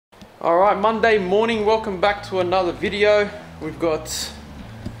Alright, Monday morning, welcome back to another video. We've got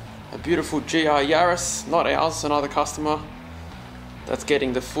a beautiful GR Yaris, not ours, another customer, that's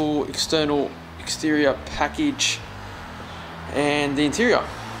getting the full exterior package and the interior.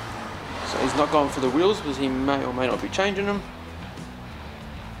 So he's not going for the wheels because he may or may not be changing them.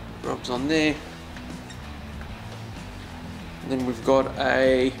 Rob's on there. And then we've got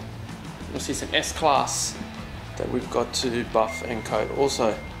a, what's this, an S-Class that we've got to buff and coat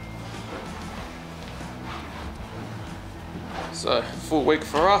also. So, full week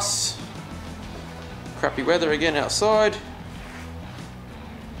for us. Crappy weather again outside.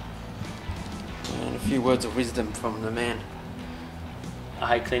 And a few words of wisdom from the man. I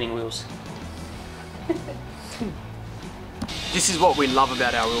hate cleaning wheels. This is what we love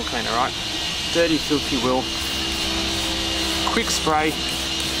about our wheel cleaner, right? Dirty, filthy wheel. Quick spray.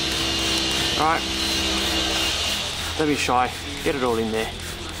 Right? Don't be shy. Get it all in there.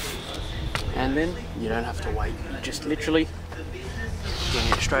 And then you don't have to wait. You just literally bring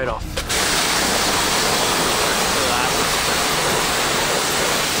it straight off.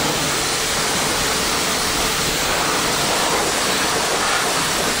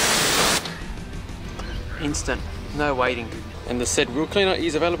 Instant, no waiting. And the said wheel cleaner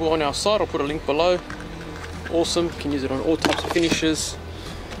is available on our site. I'll put a link below. Awesome, can use it on all types of finishes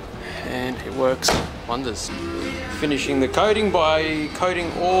and it works wonders. Finishing the coating by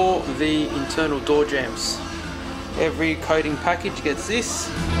coating all the internal door jambs. Every coating package gets this.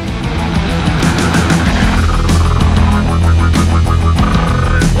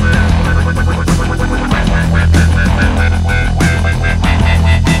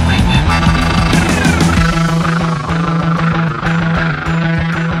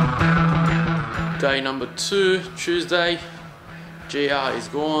 Day number 2, Tuesday. GR is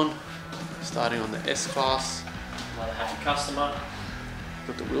gone. Starting on the S-Class. Another happy customer.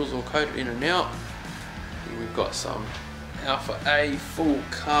 Got the wheels all coated in and out. We've got some Alpha A full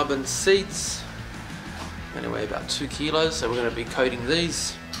carbon seats. They weigh about 2 kilos, so we're going to be coating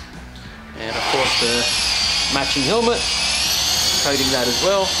these. And of course the matching helmet, coating that as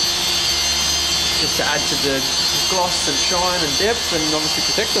well. Just to add to the gloss and shine and depth and obviously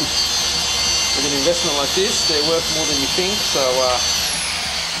protect them. With an investment like this, they're worth more than you think, so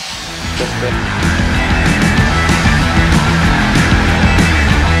just better.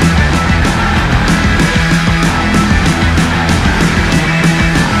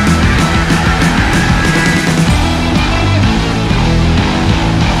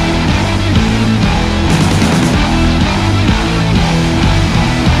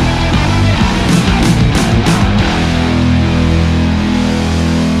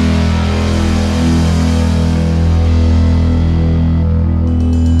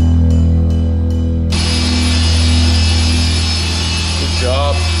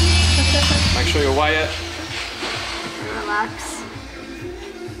 Make sure you weigh it. Relax.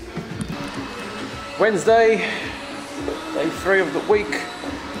 Wednesday, day 3 of the week.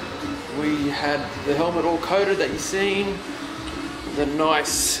 We had the helmet all coated that you've seen. The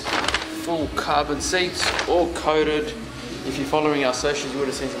nice full carbon seats all coated. If you're following our socials, you would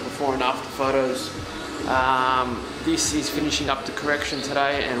have seen some before and after photos. This is finishing up the correction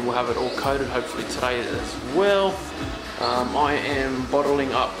today and we'll have it all coated hopefully today as well. I am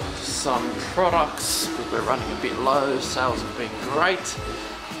bottling up some products because we're running a bit low. Sales have been great,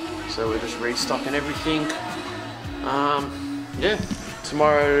 so we're just restocking everything. Yeah,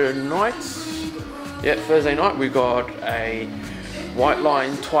 tomorrow night, Thursday night, we've got a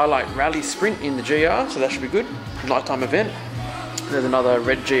Whiteline Twilight Rallysprint in the GR, so that should be good. Nighttime event. There's another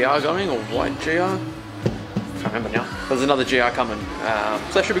red GR going, or white GR. Can't remember now. There's another GR coming,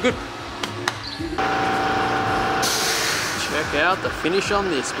 so that should be good. Check out the finish on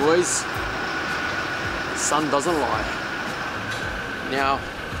this, boys. The sun doesn't lie. Now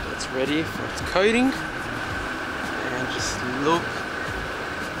it's ready for its coating. And just look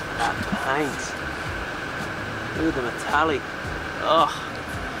at the paint. Look at the metallic. Oh,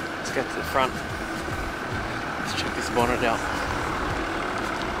 let's get to the front. Let's check this bonnet out.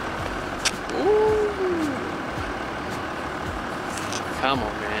 Ooh. Come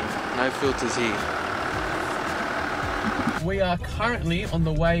on, man. No filters here. We are currently on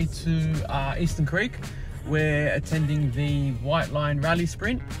the way to Eastern Creek. We're attending the Whiteline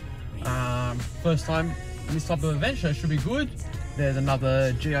Rallysprint. First time in this type of event, so it should be good. There's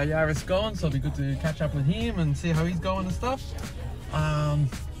another GR Yaris going, so it'll be good to catch up with him and see how he's going and stuff. So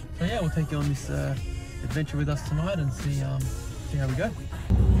yeah, we'll take you on this adventure with us tonight and see how we go.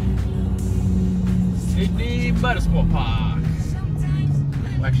 Sydney Motorsport Park.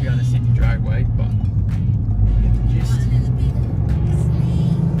 We're actually on the Sydney Dragway, but you get the gist.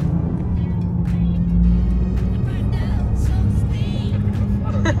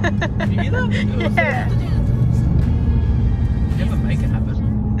 Did you hear that? Yeah. Never make it happen.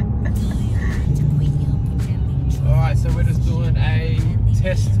 Alright, so we're just doing a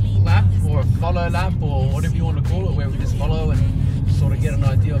test lap or a follow lap or whatever you want to call it, where we just follow and sort of get an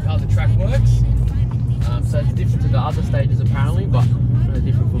idea of how the track works. So it's different to the other stages apparently, but no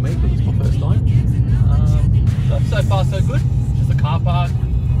different for me because it's my first time. So far so good. Just a car park,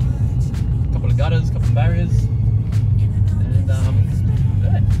 a couple of gutters, a couple of barriers, and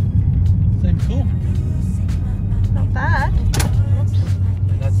yeah, seems cool. Not bad.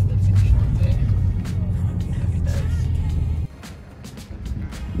 And that's the finish right there. Happy days.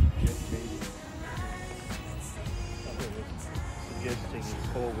 Suggesting it's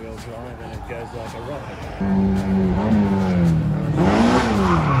four-wheel drive and it goes like a rocket.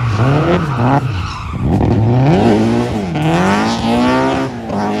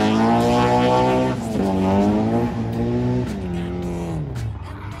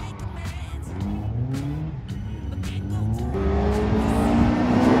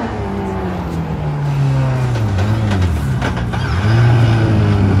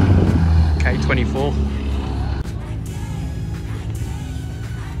 K24.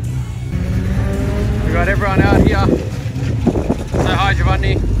 We got everyone out here. Say hi,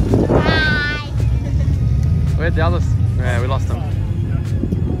 Giovanni. Hi. Where'd the others? Yeah, we lost them.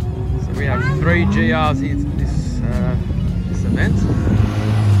 So we have 3 GRs here this event.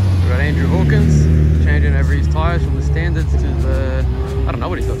 We've got Andrew Hawkins changing over his tyres from the standards to the, I don't know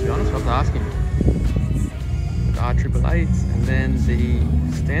what he's got to be honest, I'll have to ask him. The R888s and then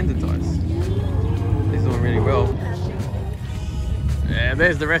the standard tyres. He's doing really well. Yeah,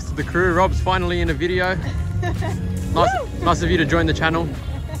 there's the rest of the crew. Rob's finally in a video. Nice of you to join the channel.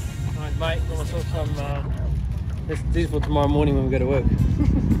 Alright, mate, got myself some. This is for tomorrow morning when we go to work.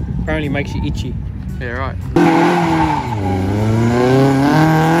 Apparently makes you itchy. Yeah, right.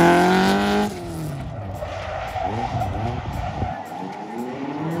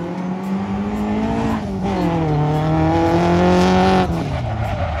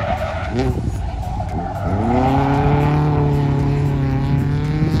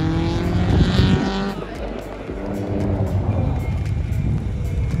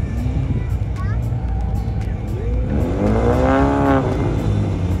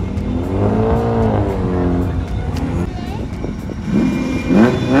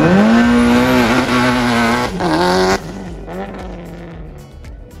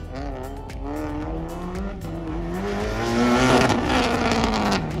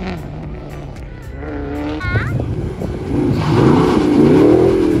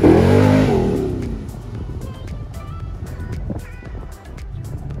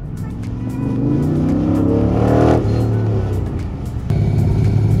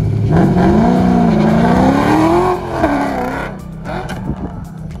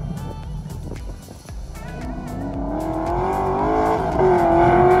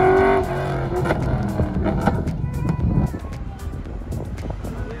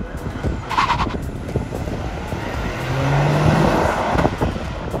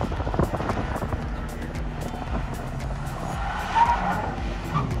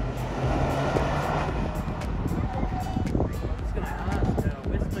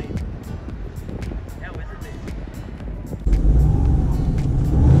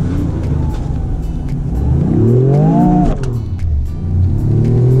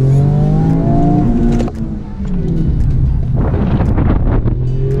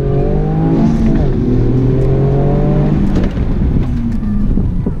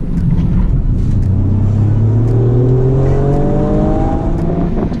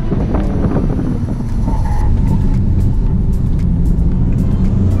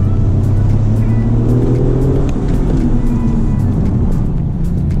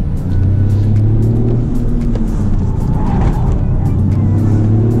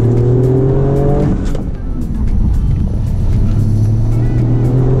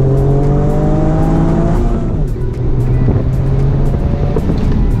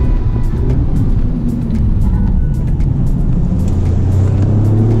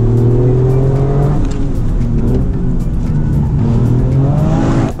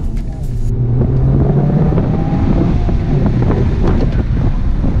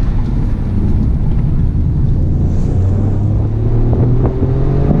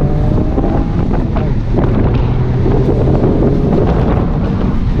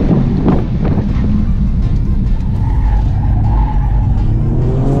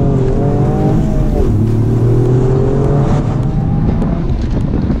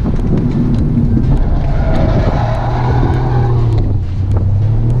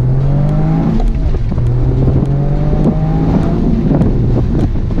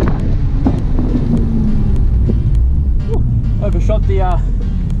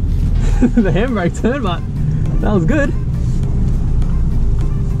 the handbrake turn, but that was good.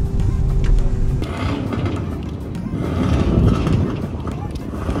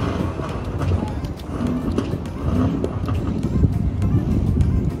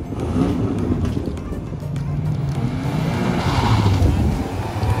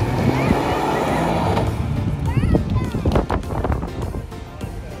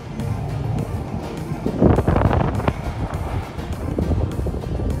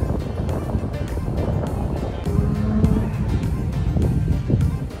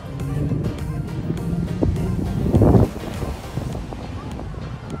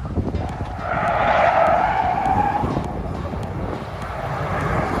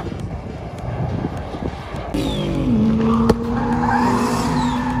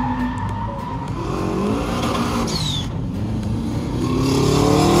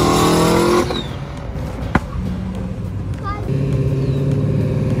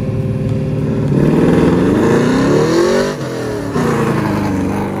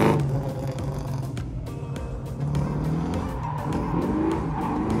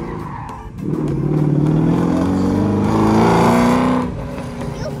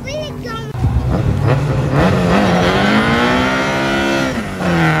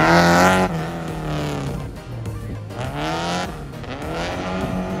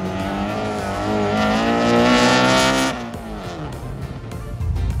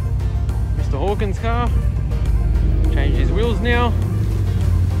 Car, changed his wheels now.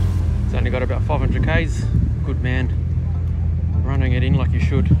 It's only got about 500 k's. Good man, running it in like you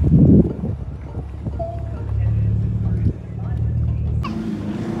should.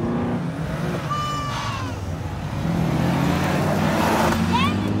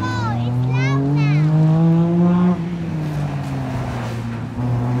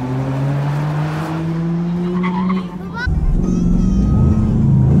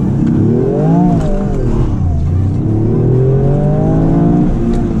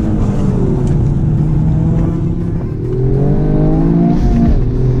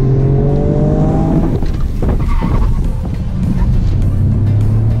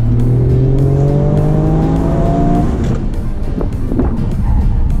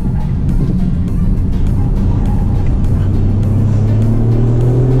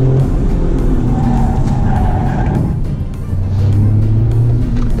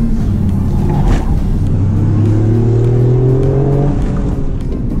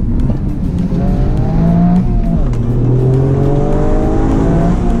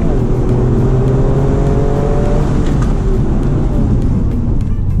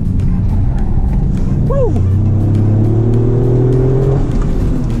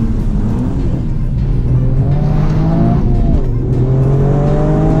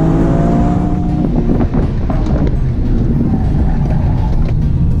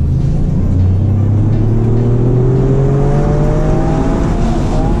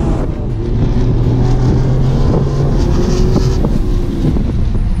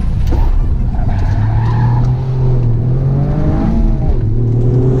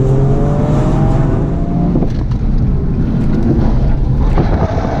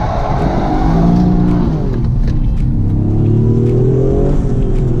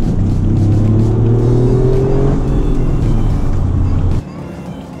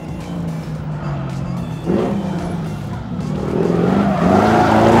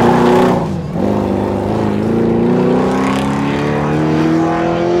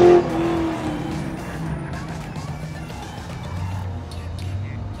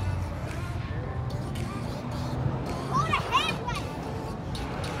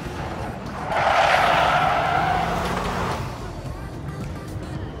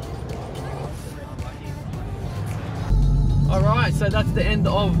 Alright, so that's the end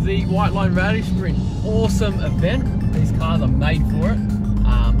of the Whiteline Rallysprint. Awesome event. These cars are made for it.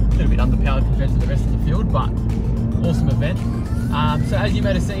 A little bit underpowered compared to the rest of the field, but awesome event. So as you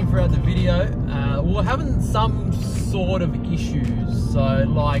may have seen throughout the video, we're having some sort of issues. So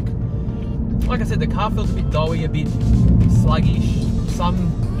like I said, the car feels a bit doughy, a bit sluggish.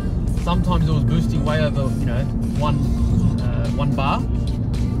 Sometimes it was boosting way over, you know, one bar.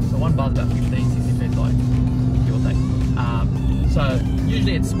 So one bar is about 15, 16 psi, give or take. So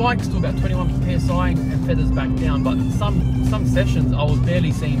usually it spikes to about 21 psi and feathers back down, but some sessions I was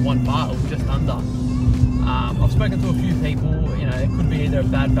barely seeing 1 bar, it was just under. I've spoken to a few people, you know, it could be either a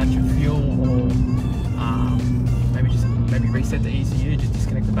bad batch of fuel or maybe reset the ECU, just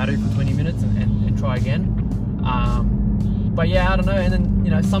disconnect the battery for 20 minutes and try again. But yeah, I don't know, and then,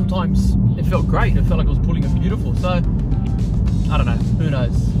 you know, sometimes it felt great, it felt like it was pulling it beautiful, so I don't know, who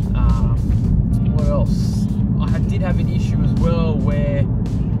knows. What else? I did have an issue as well where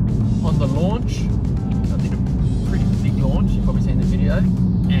on the launch. I did a pretty big launch, you've probably seen the video,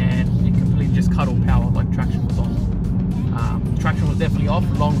 and it completely just cut all power, like traction was on. Traction was definitely off,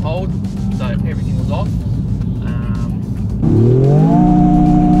 long hold, so everything was off.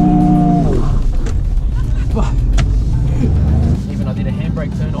 Even I did a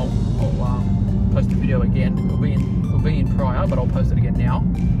handbrake turn. I'll post a video again. It'll be in prior, but I'll post it again now.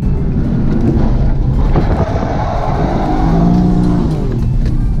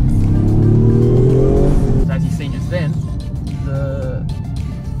 So as you've seen just then, the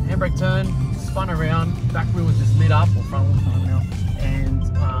handbrake turn, spun around, back wheel was just lit up, or front wheel spun around, and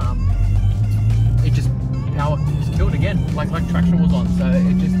it just, power just killed again, like traction was on. So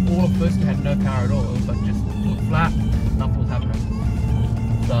it just, all at first it had no power at all. It was like just looked flat, nothing was happening.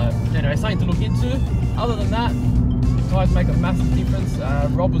 So anyway, something to look into. Other than that, tyres make a massive difference.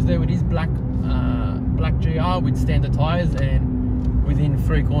 Rob was there with his black GR with standard tyres, and within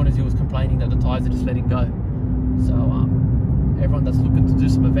 3 corners he was complaining that the tyres are just letting go. So everyone that's looking to do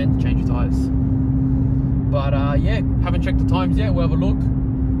some events, change your tyres. But yeah, haven't checked the times yet. We'll have a look.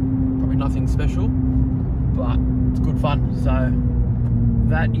 Probably nothing special, but it's good fun. So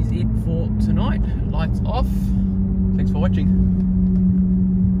that is it for tonight. Lights off. Thanks for watching.